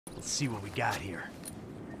Let's see what we got here.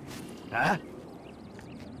 Huh?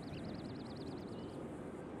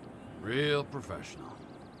 Real professional.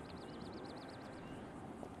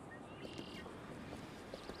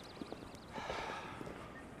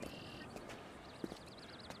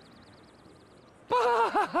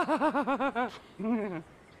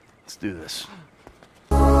 Let's do this.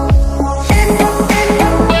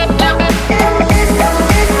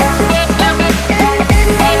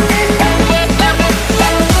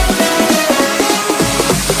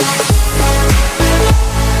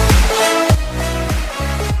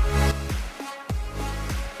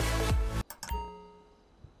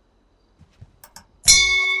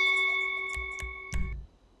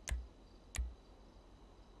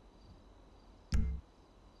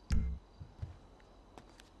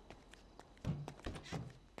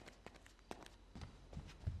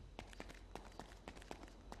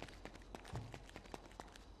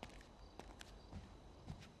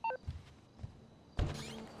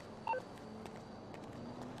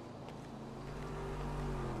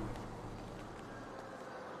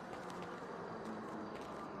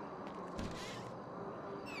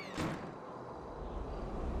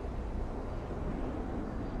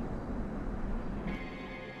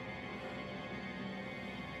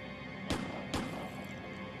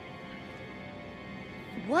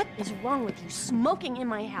 What is wrong with you smoking in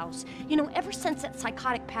my house? You know, ever since that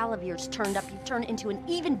psychotic pal of yours turned up, you've turned into an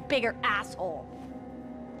even bigger asshole.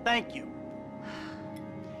 Thank you.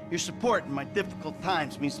 Your support in my difficult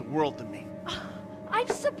times means the world to me. I've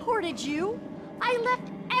supported you. I left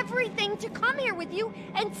everything to come here with you,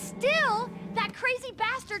 and still, that crazy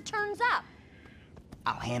bastard turns up.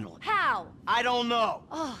 I'll handle it. How? I don't know.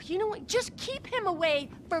 Oh, you know what? Just keep him away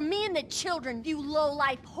from me and the children, you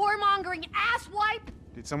low-life, whoremongering asswipe!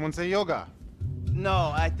 Did someone say yoga?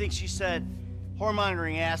 No, I think she said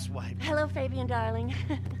whoremongering asswipe. Hello, Fabian, darling.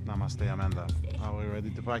 Namaste, Amanda. Are we ready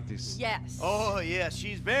to practice? Yes. Oh, yeah,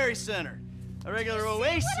 she's very centered. A regular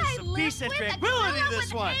oasis of peace and tranquility,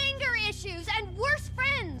 this one. Anger issues and worse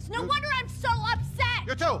friends. No wonder I'm so upset.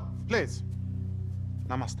 You too, please.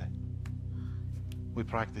 Namaste. We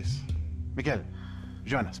practice. Miguel,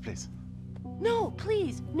 join us, please. No,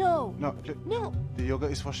 please, no. No, No. the yoga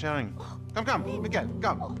is for sharing. Come, Miguel,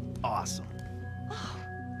 come. Awesome.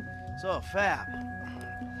 So, Fab,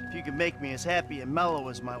 if you can make me as happy and mellow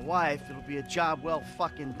as my wife, it'll be a job well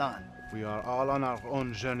fucking done. We are all on our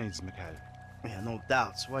own journeys, Miguel. Yeah, no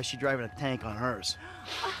doubts. Why is she driving a tank on hers?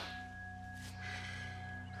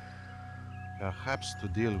 Perhaps to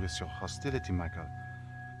deal with your hostility, Michael.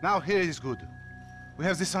 Now here is good. We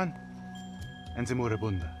have the sun and the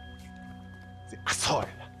moribunda. The asshole.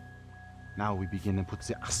 Now we begin and put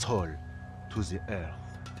the asshole to the earth.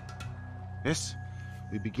 Yes,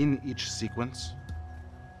 we begin each sequence.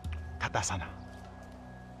 Tadasana.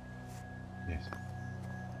 Yes.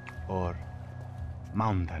 Or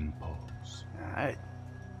mountain pose. All right.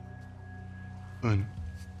 1,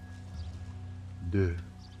 2,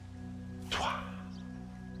 3.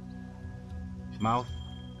 Mouth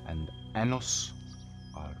and anus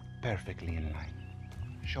are perfectly in line.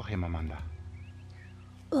 Show him, Amanda.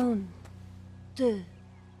 1, 2,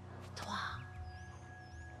 3.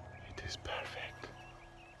 It is perfect.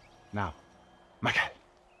 Now, Michael.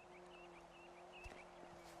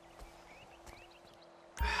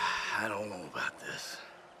 I don't know about this.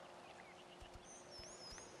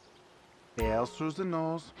 Air through the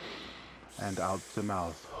nose and out the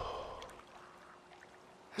mouth.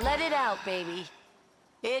 Let it out, baby.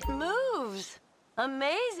 It moves.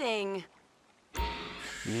 Amazing.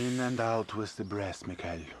 In and out with the breath,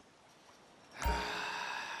 Mikhail.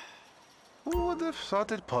 Who would have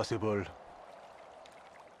thought it possible?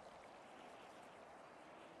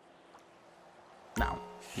 Now,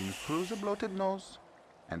 in through the bloated nose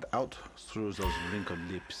and out through those wrinkled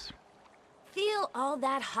lips. Feel all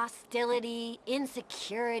that hostility,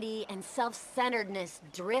 insecurity, and self-centeredness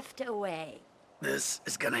drift away. This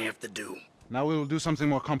is gonna have to do. Now we will do something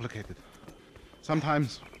more complicated.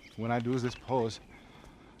 Sometimes, when I do this pose,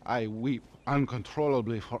 I weep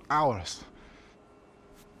uncontrollably for hours.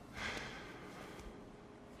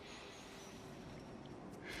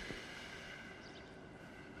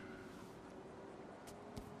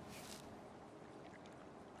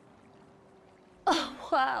 Oh,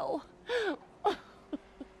 wow.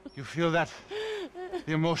 You feel that?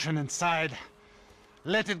 The emotion inside.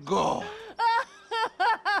 Let it go.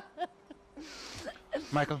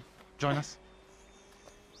 Michael, join us.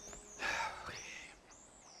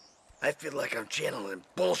 I feel like I'm channeling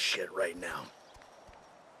bullshit right now.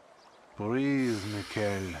 Breathe,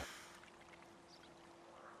 Mikhail.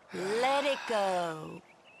 Let it go.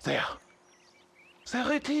 There.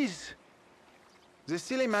 There it is. The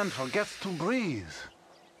silly man forgets to breathe.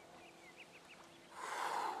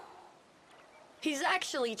 He's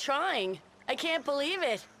actually trying. I can't believe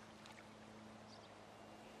it.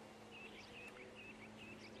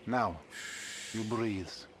 Now, you breathe.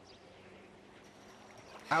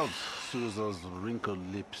 Out through those wrinkled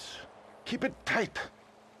lips. Keep it tight.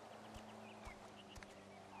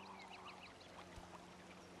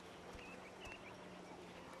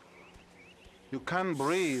 You can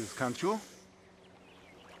breathe, can't you?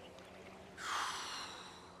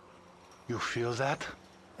 You feel that?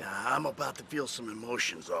 Yeah, I'm about to feel some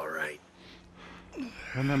emotions, all right.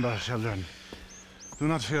 Remember, children, do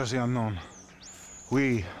not fear the unknown.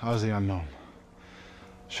 We are the unknown.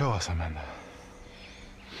 Show us, Amanda.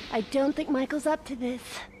 I don't think Michael's up to this.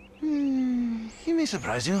 He may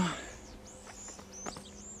surprise you.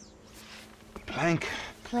 Plank.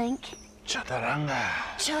 Plank. Chaturanga.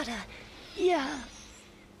 Chata. Yeah.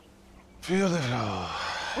 Feel the flow.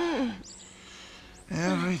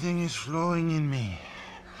 Everything is flowing in me.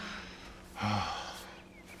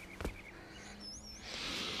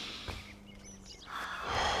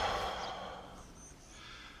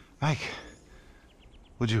 Mike,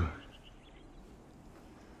 would you?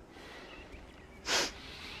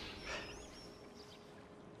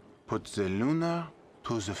 Put the lunar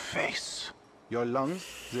to the face. Your lungs,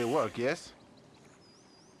 they work, yes?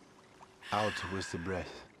 Out with the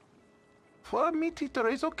breath. For a meat eater,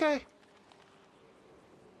 it's okay.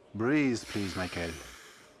 Breathe, please, Michael.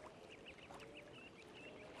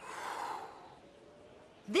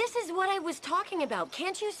 This is what I was talking about.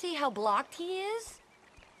 Can't you see how blocked he is?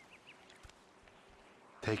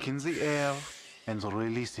 Take in the air and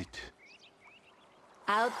release it.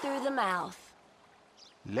 Out through the mouth.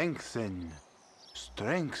 Lengthen,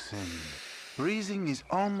 strengthen. Breathing is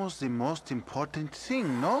almost the most important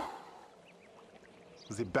thing, no?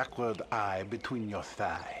 The backward eye between your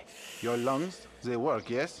thigh. Your lungs, they work,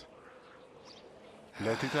 yes?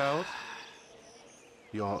 Let it out.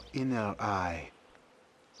 Your inner eye.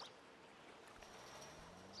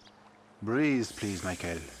 Breathe, please,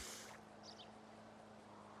 Michael.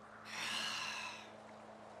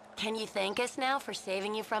 Can you thank us now for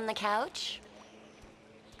saving you from the couch?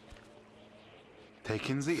 Take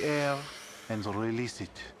in the air and release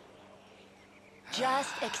it.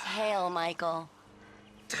 Just exhale, Michael.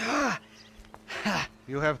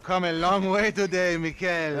 You have come a long way today,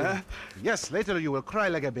 Michael. Yes, later you will cry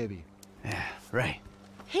like a baby. Yeah, right.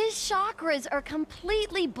 His chakras are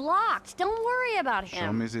completely blocked. Don't worry about him.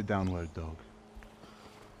 Show me the downward dog.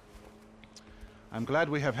 I'm glad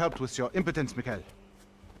we have helped with your impotence, Michael.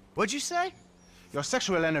 What'd you say? Your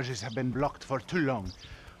sexual energies have been blocked for too long.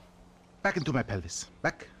 Back into my pelvis.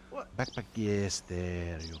 Back. What? Back, back. Yes,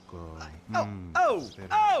 there you go. Oh!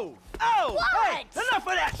 What? Hey, enough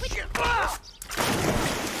of that!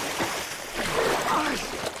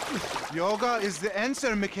 Yoga is the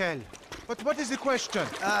answer, Michael. But what is the question?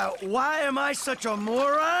 Why am I such a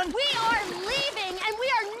moron? We are leaving, and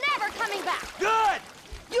we are never coming back. Good!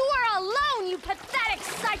 You are alone, you pathetic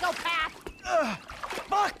psychopath.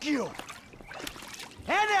 Fuck you!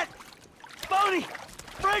 And that phony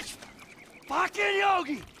French fucking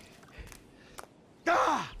yogi!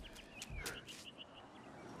 Ah!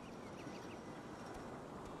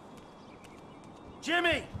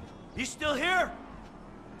 Jimmy, you still here?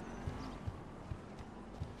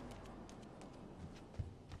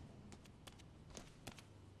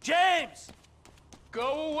 James!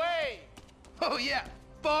 Go away! Oh yeah,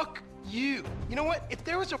 fuck you. You know what? If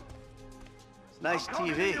there was a... Nice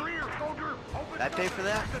TV. Did I pay for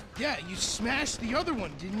that? Yeah, you smashed the other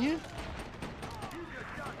one, didn't you?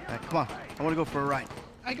 Come on, I want to go for a ride.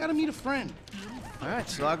 I gotta meet a friend. All right,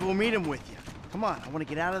 so I'll go meet him with you. Come on, I want to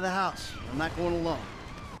get out of the house. I'm not going alone.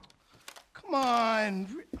 Come on.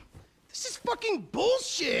 This is fucking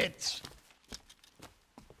bullshit.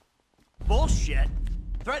 Bullshit?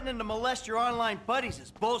 Threatening to molest your online buddies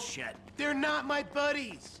is bullshit. They're not my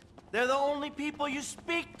buddies. They're the only people you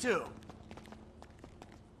speak to.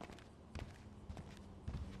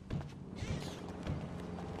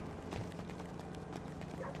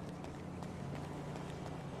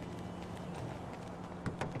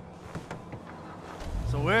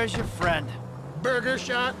 So where's your friend? Burger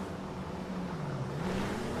shot.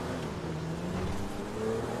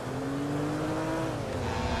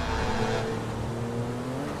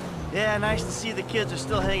 Yeah, nice to see the kids are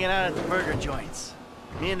still hanging out at the burger joints.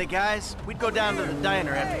 Me and the guys, we'd go down to the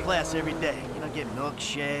diner after class every day. You know, get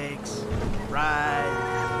milkshakes,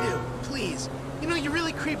 ride. Ew, please. You know, you're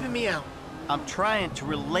really creeping me out. I'm trying to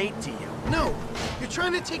relate to you. No, you're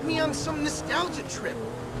trying to take me on some nostalgia trip.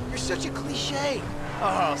 You're such a cliche.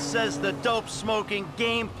 Oh, says the dope-smoking,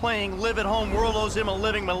 game-playing, live-at-home world owes him a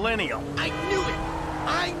living millennial. I knew it!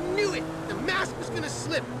 I knew it! The mask was gonna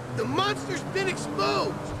slip. The monster's been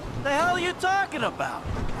exposed. The hell are you talking about?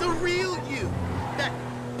 The real you. That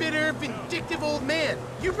bitter, vindictive old man.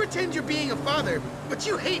 You pretend you're being a father, but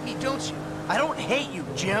you hate me, don't you? I don't hate you,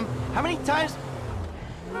 Jim. How many times...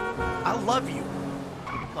 I love you.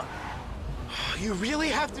 Look. You really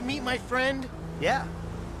have to meet my friend? Yeah,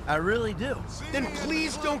 I really do. Then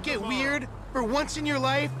please don't get weird. For once in your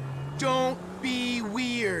life, don't be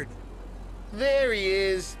weird. There he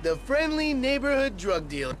is, the friendly neighborhood drug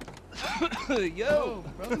dealer. Yo,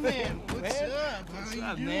 Brother man, what's up? What's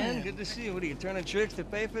How up, you man? doing? Good to see you. What are you turning tricks to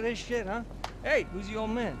pay for this shit, huh? Hey, who's the old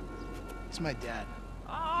man? It's my dad.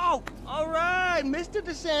 Oh, all right, Mr.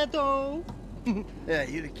 DeSanto. Yeah,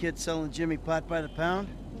 you the kid selling Jimmy pot by the pound?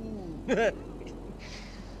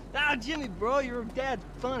 Ah, Jimmy, bro, your dad's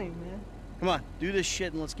funny, man. Come on, do this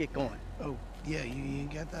shit and let's get going. Oh, yeah, you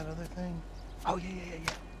got that other thing? Oh, yeah.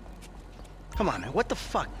 Come on, man, what the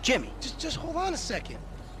fuck? Jimmy! Just hold on a second.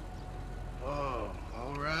 Oh,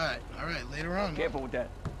 all right, later on. Careful with that.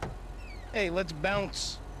 Hey, let's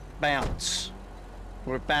bounce. Bounce.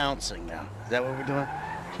 We're bouncing now. Is that what we're doing?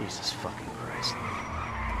 Jesus fucking Christ.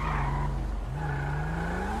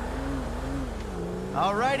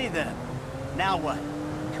 Alrighty then. Now what?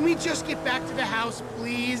 Can we just get back to the house,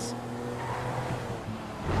 please?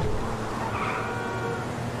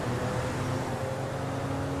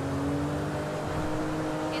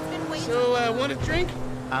 So, want a drink?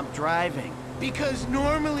 I'm driving. Because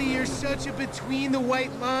normally you're such a between the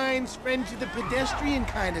white lines, friend to the pedestrian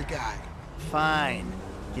kind of guy. Fine.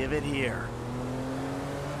 Give it here.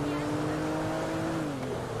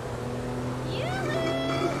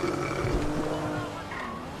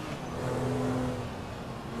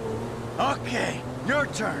 Okay, your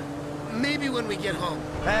turn. Maybe when we get home.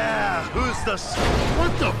 Ah, who's the...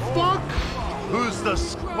 What the fuck? Who's the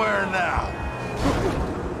square now?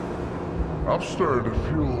 I'm starting to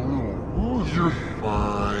feel a little woozy. You're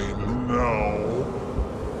fine. No.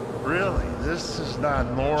 Really? This is not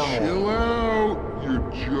normal. Chill out. You're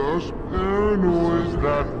just paranoid. It's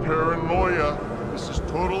not paranoia. This is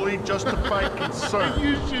totally justified concern.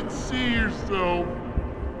 You should see yourself.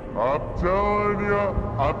 I'm telling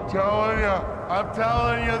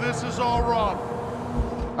you, this is all wrong.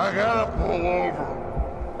 I gotta pull over.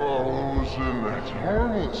 Oh, listen, that's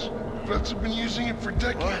harmless. Vets have been using it for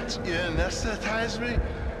decades. What? You anesthetize me?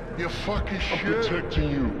 You fucking I'm shit. protecting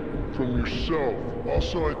you from yourself.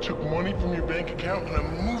 Also, I took money from your bank account and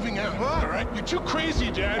I'm moving out. What? All right? You're too crazy,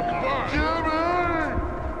 Dad. Goodbye.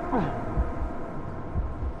 Jimmy!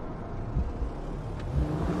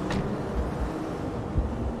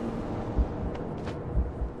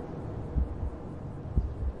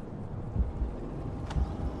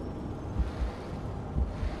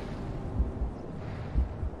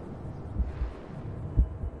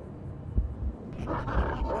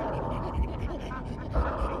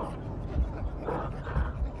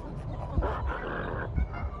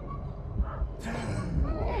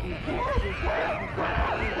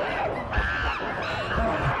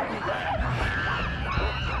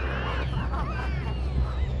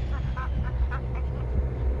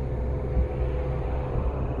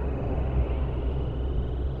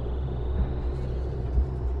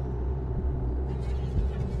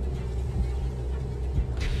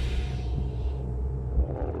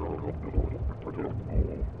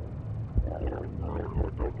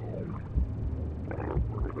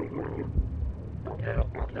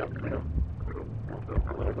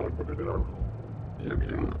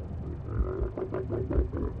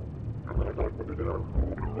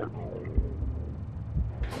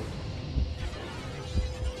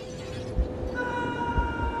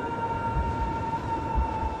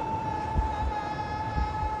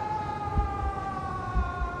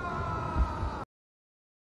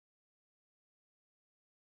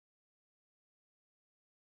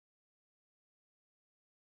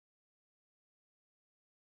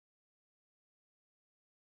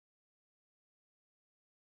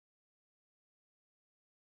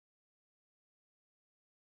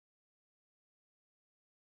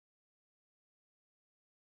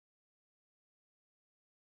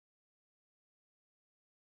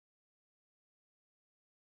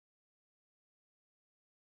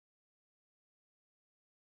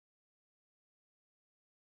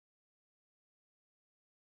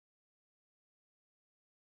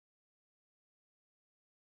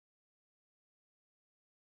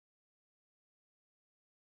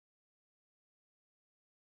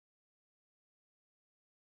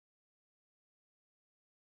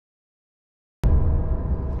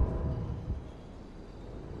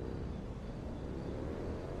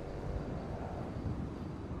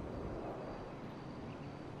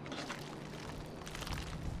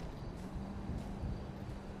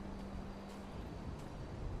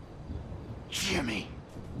 Jimmy,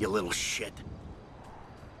 you little shit.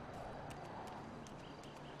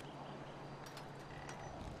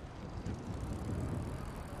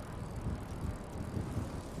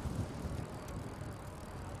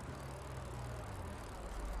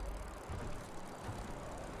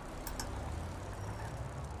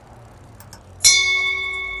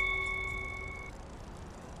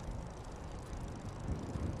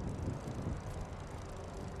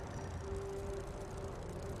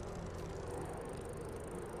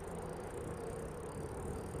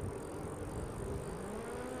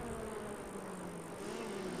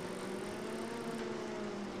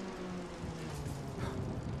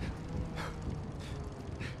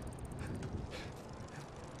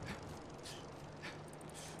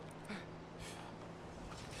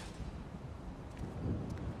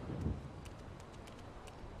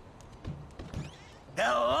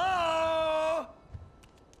 Hello?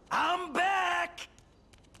 I'm back!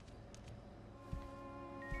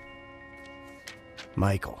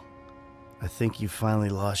 Michael, I think you finally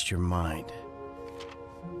lost your mind.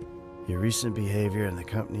 Your recent behavior and the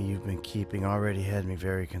company you've been keeping already had me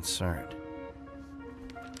very concerned.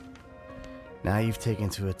 Now you've taken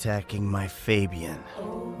to attacking my Fabian,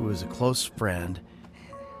 who is a close friend,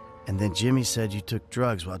 and then Jimmy said you took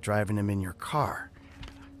drugs while driving him in your car.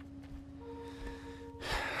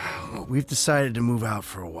 We've decided to move out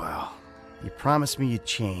for a while. You promised me you'd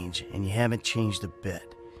change, and you haven't changed a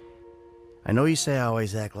bit. I know you say I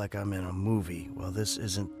always act like I'm in a movie. Well, this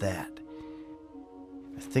isn't that.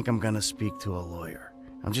 I think I'm gonna speak to a lawyer.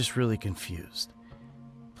 I'm just really confused.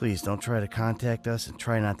 Please don't try to contact us and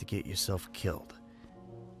try not to get yourself killed.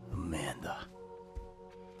 Amanda.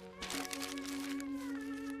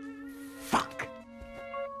 Fuck!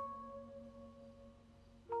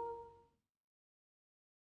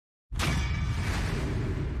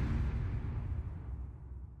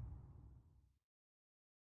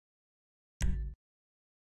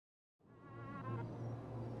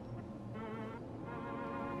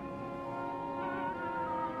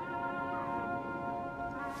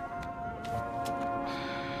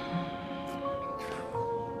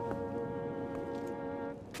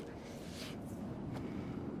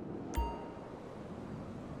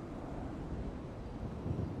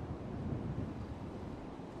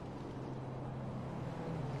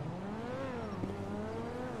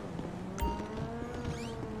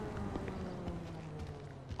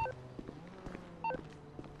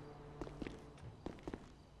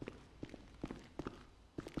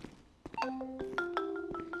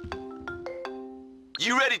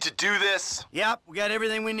 You ready to do this? Yep, we got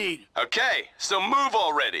everything we need. Okay, so move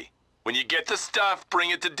already. When you get the stuff, bring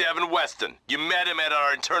it to Devin Weston. You met him at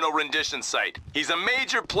our internal rendition site. He's a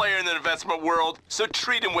major player in the investment world, so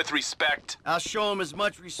treat him with respect. I'll show him as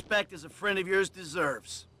much respect as a friend of yours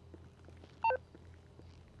deserves.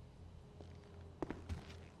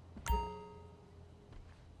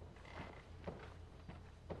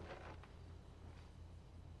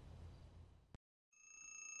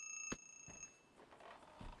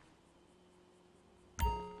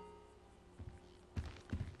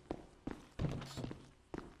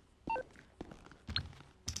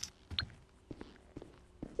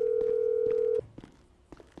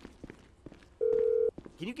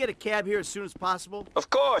 Can you get a cab here as soon as possible?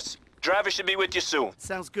 Of course. Driver should be with you soon.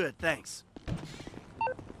 Sounds good, thanks.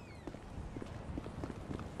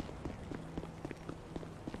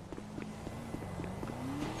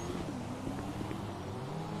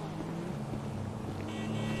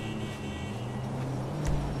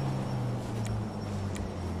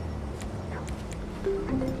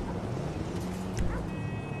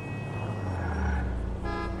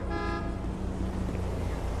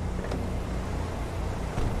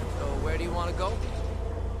 Go?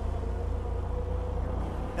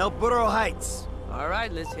 El Burro Heights. All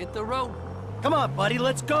right, let's hit the road. Come on, buddy,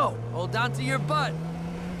 let's go. Hold on to your butt.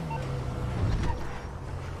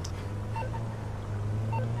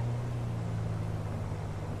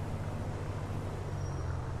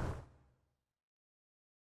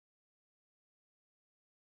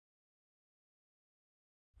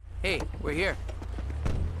 Hey, we're here.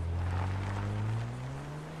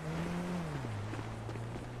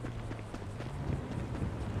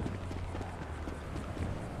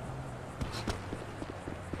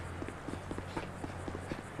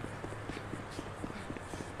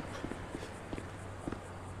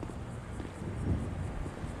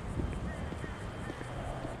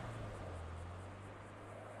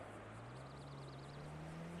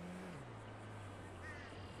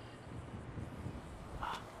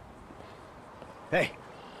 Hey.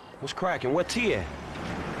 What's cracking? Where T at?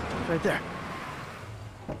 Right there.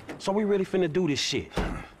 So we really finna do this shit?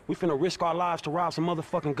 We finna risk our lives to rob some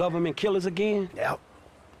motherfucking government killers again? Yep.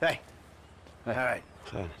 Hey. All right.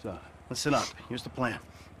 So, Listen up. Here's the plan.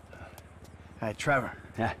 All right, Trevor.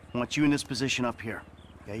 Yeah. I want you in this position up here.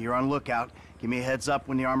 Okay, you're on lookout. Give me a heads up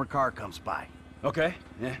when the armored car comes by. okay,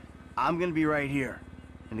 yeah. I'm gonna be right here,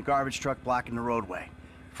 in the garbage truck blocking the roadway.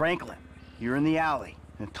 Franklin, you're in the alley,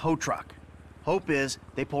 in a tow truck. Hope is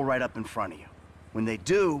they pull right up in front of you. When they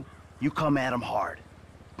do, you come at them hard.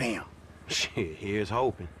 Bam. Shit, here's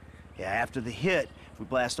hoping. Yeah, after the hit, we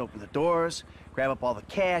blast open the doors, grab up all the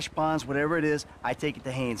cash, bonds, whatever it is, I take it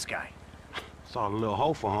to Haynes' guy. Saw a little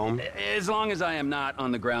hopeful, homie. As long as I am not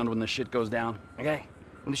on the ground when the shit goes down, okay?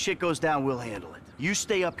 When the shit goes down, we'll handle it. You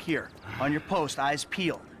stay up here, on your post, eyes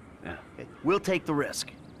peeled. Yeah. Okay? We'll take the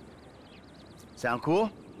risk. Sound cool?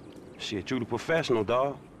 Shit, you the professional,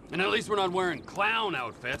 dawg. And at least we're not wearing clown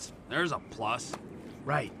outfits. There's a plus.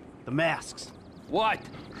 Right. The masks. What?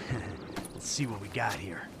 Let's see what we got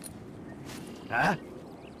here. Huh?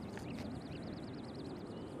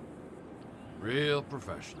 Real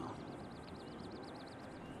professional.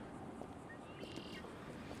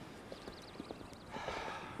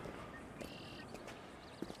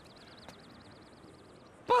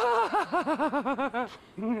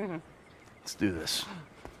 Let's do this.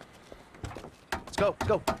 Let's go, let's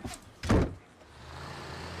go.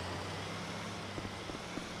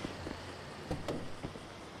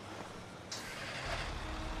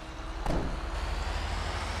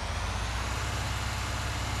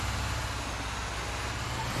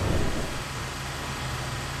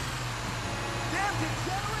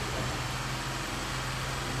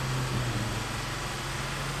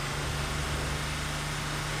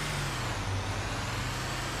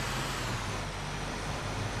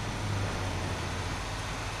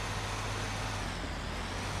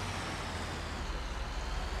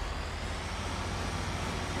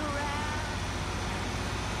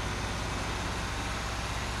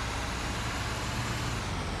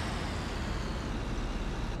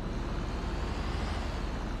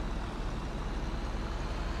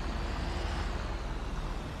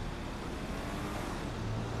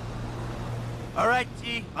 All right,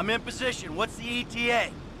 T, I'm in position. What's the ETA?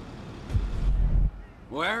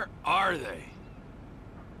 Where are they?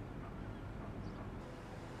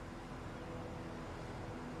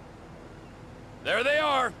 There they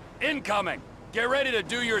are! Incoming! Get ready to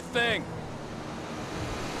do your thing!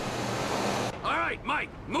 All right, Mike,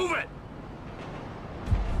 move it!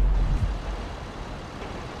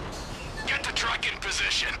 Get the truck in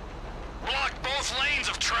position. Block both lanes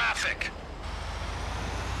of traffic.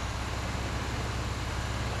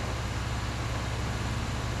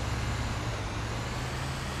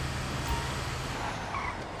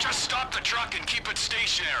 Just stop the truck and keep it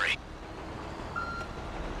stationary.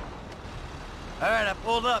 All right, I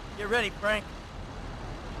pulled up. Get ready, Frank.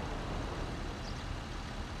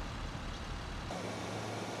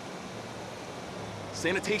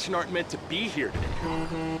 Sanitation aren't meant to be here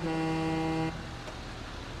today.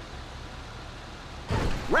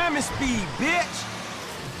 Ramming speed, bitch!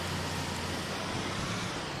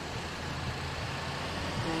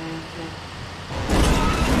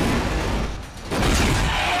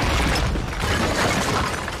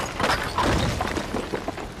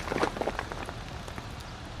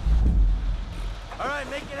 All right,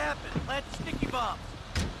 make it happen. Plant the sticky bombs.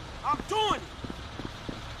 I'm doing it!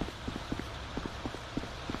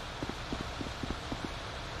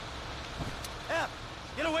 F,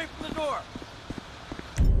 get away from the door.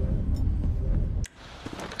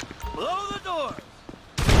 Blow the doors.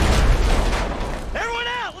 Everyone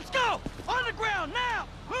out, let's go! On the ground, now!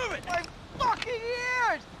 Move it! My fucking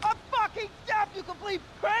ears! I'm fucking deaf, you complete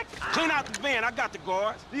prick! Clean out the van, I got the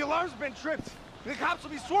guards. The alarm's been tripped. The cops will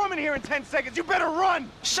be swarming here in 10 seconds. You better run!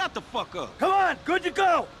 Shut the fuck up. Come on, good to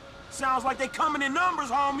go! Sounds like they coming in numbers,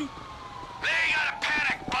 homie. They got a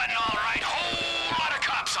panic button, all right. Whole lot of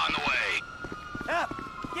cops on the way. F,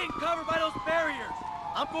 getting covered by those barriers.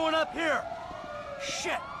 I'm going up here.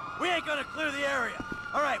 Shit, we ain't gonna clear the area.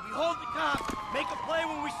 All right, we hold the cops, make a play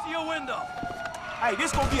when we see a window. Hey,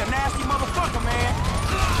 this gonna be a nasty motherfucker, man.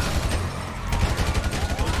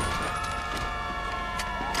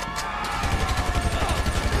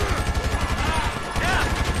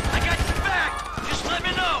 Let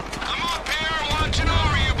me know! I'm up here watching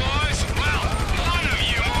over you boys. Well, one of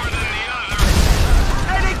you more than the other.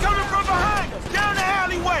 Hey, they coming from behind us, down the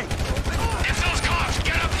alleyway. If those cops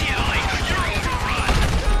get up the alley, you're overrun.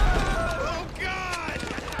 Oh, God!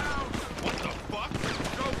 What the fuck?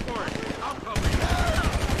 Go for it. I'll cover you.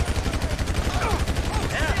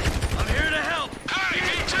 Yeah,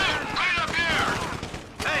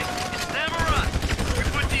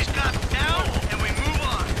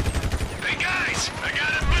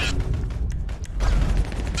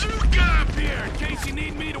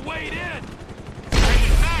 Fade in!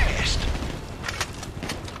 Fast!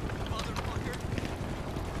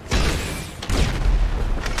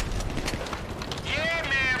 Yeah,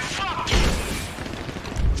 man, fuck you!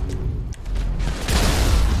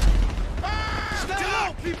 Stay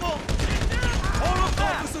low, people! Hold him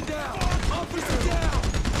back! Officer down! Officer down!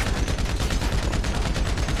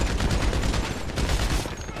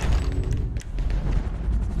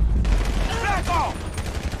 Back off!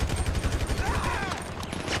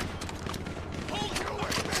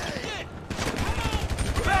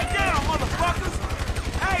 Back down, motherfuckers!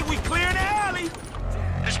 Hey, we clearing the alley!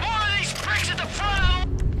 There's more of these pricks at the front of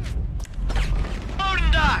the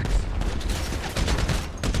loading docks!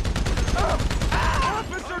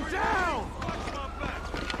 Officer down!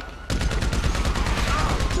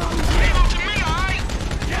 Leave him to me, alright?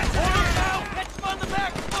 Yes, hold him down! Catch him on the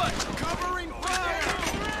back foot! Covering fire!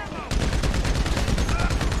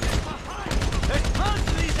 There's tons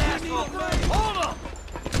of these assholes! Hold them!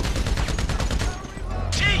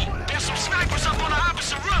 T, there's some snipers up on the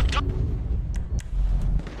opposite roof.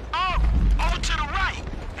 Oh, over to the right.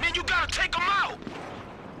 And then you gotta take them out.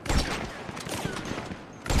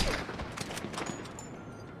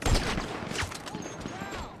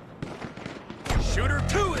 Shooter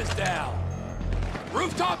 2 is down!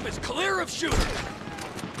 Rooftop is clear of shooters!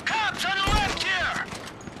 Cops on the left here.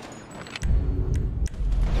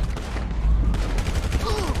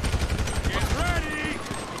 Get ready!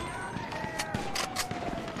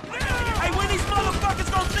 Hey, when these motherfuckers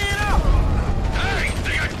gonna see it out? Hey,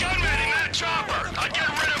 they got gunmen in that chopper. I'll get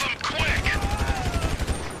rid of them quick.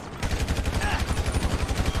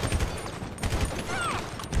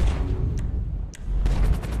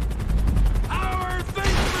 Our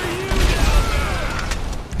thing for you down there!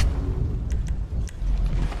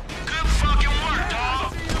 Good fucking work, dog.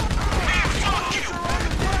 Man, fuck you.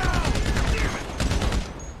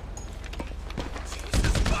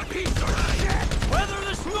 Piece of shit! Weather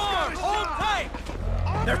the storm! Hold tight!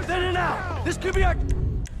 They're thinning out! This could be our...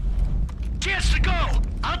 Chance to go.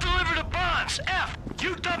 I'll deliver the bonds. F,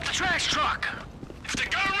 you dump the trash truck. If the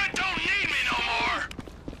government don't need me no more.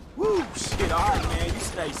 Woo, shit, all right, man. You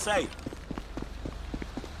stay safe.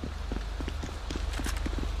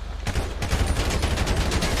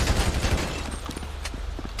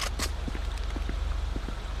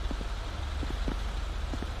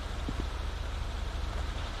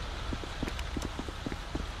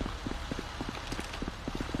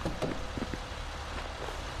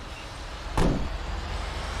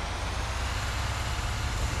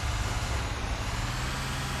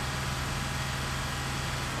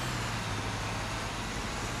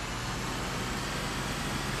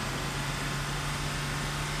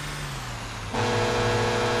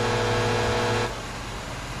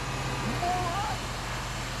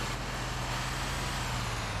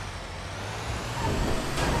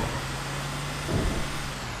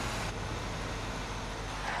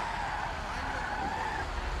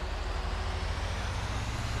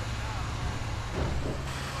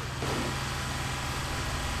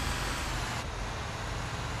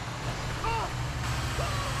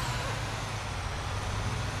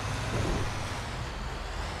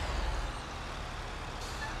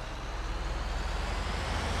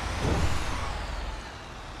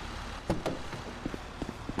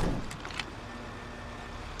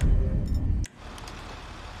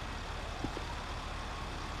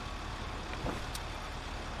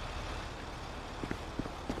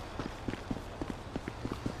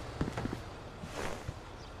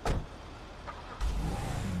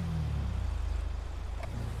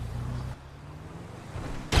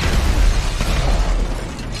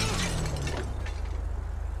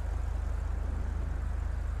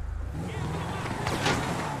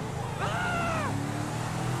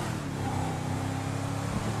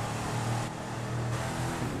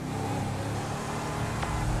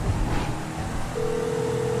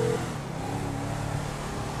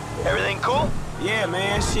 Everything cool? Yeah,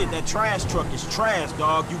 man, shit, that trash truck is trash,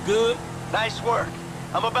 dog. You good? Nice work.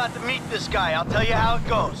 I'm about to meet this guy. I'll tell you how it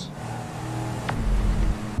goes.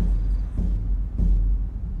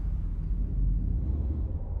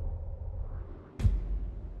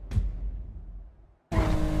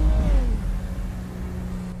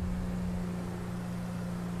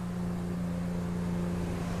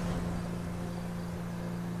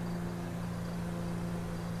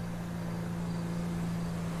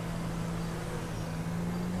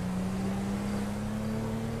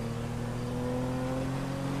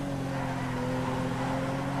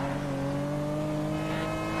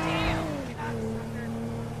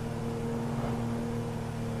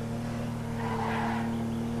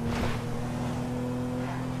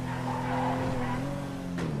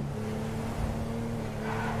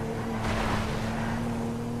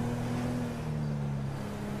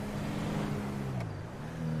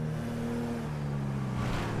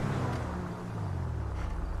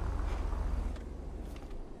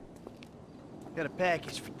 Got a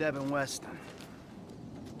package for Devin Weston.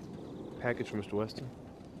 Package for Mr. Weston?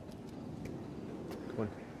 Come on.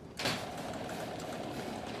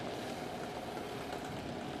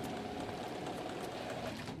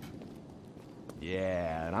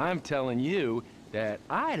 Yeah, and I'm telling you that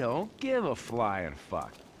I don't give a flying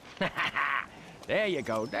fuck. There you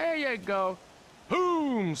go, there you go.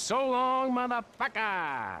 Boom! So long,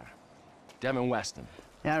 motherfucker! Devin Weston.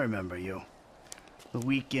 Yeah, I remember you. The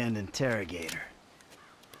weekend interrogator.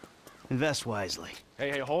 Invest wisely.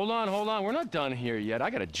 Hey, hold on. We're not done here yet. I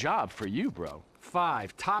got a job for you, bro.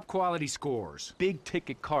 5 top-quality scores. Big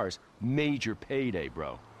ticket cars. Major payday,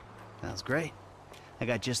 bro. Sounds great. I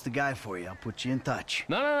got just the guy for you. I'll put you in touch.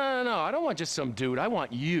 No. I don't want just some dude. I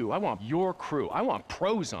want you. I want your crew. I want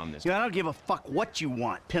pros on this. Yeah, I don't give a fuck what you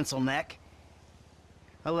want, pencil neck.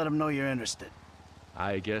 I'll let them know you're interested.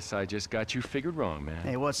 I guess I just got you figured wrong, man.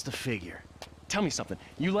 Hey, what's the figure? Tell me something.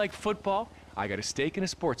 You like football? I got a stake in a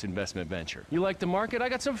sports investment venture. You like the market? I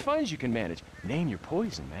got some funds you can manage. Name your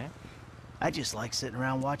poison, man. I just like sitting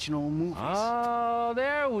around watching old movies. Oh,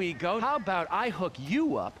 there we go. How about I hook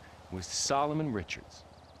you up with Solomon Richards?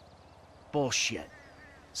 Bullshit.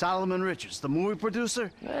 Solomon Richards, the movie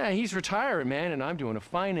producer? Yeah, he's retiring, man, and I'm doing a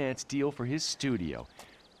finance deal for his studio.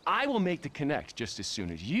 I will make the connect just as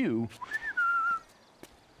soon as you...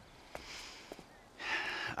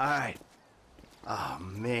 All right. Oh,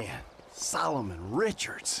 man. Solomon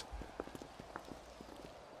Richards.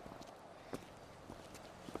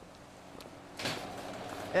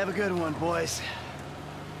 Have a good one, boys.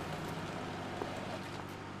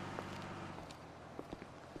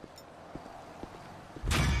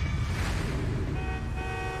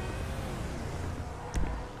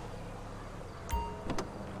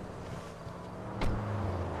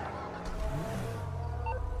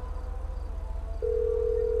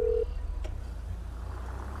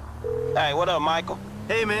 Hey, what up, Michael?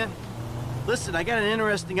 Hey, man. Listen, I got an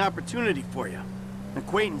interesting opportunity for you. An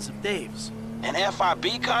acquaintance of Dave's. An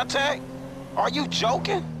FIB contact? Are you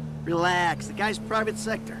joking? Relax. The guy's private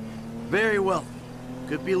sector. Very wealthy.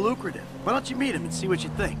 Could be lucrative. Why don't you meet him and see what you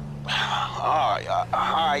think? All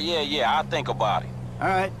right, yeah, I'll think about it. All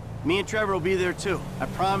right. Me and Trevor will be there, too. I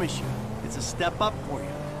promise you. It's a step up for you.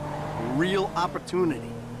 A real opportunity.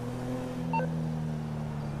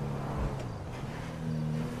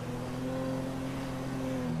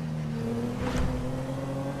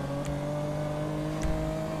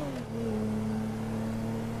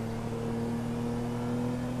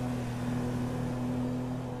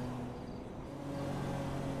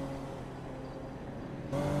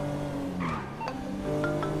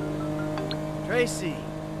 Tracy,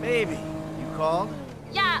 baby, you called?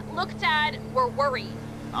 Yeah, look, Dad, we're worried.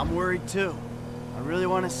 I'm worried too. I really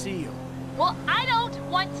want to see you. Well, I don't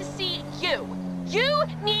want to see you. You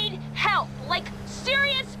need help, like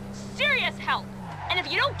serious, serious help. And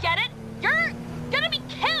if you don't get it, you're gonna be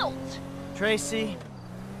killed. Tracy,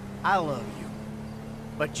 I love you.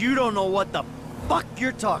 But you don't know what the fuck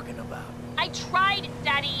you're talking about. I tried,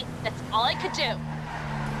 Daddy. That's all I could do.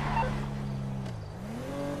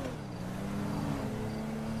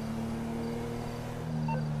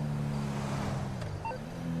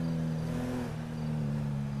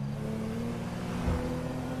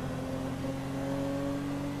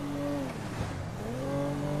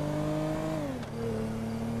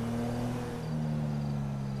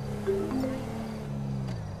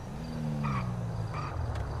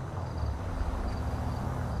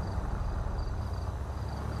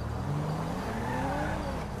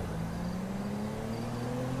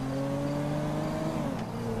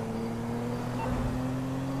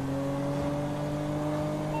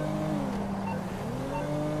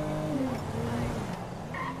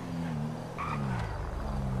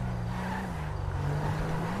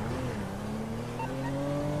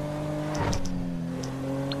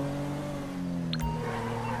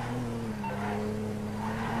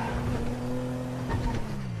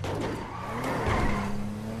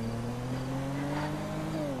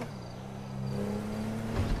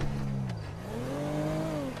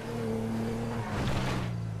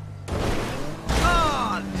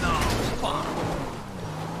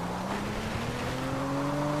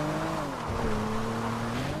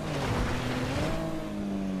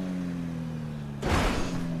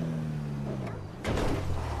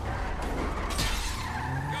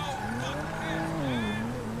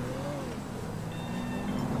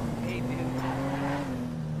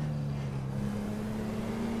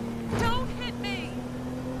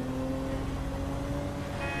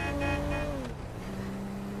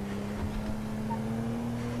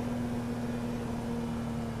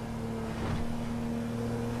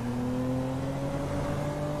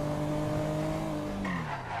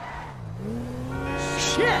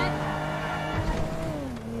 shit!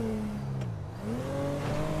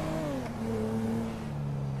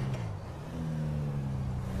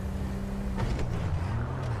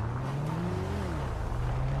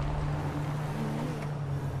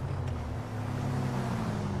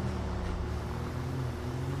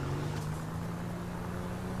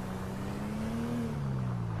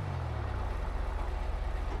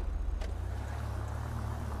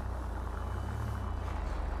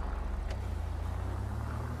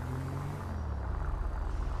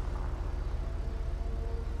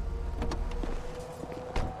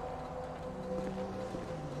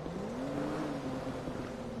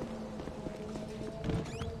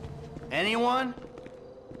 Anyone?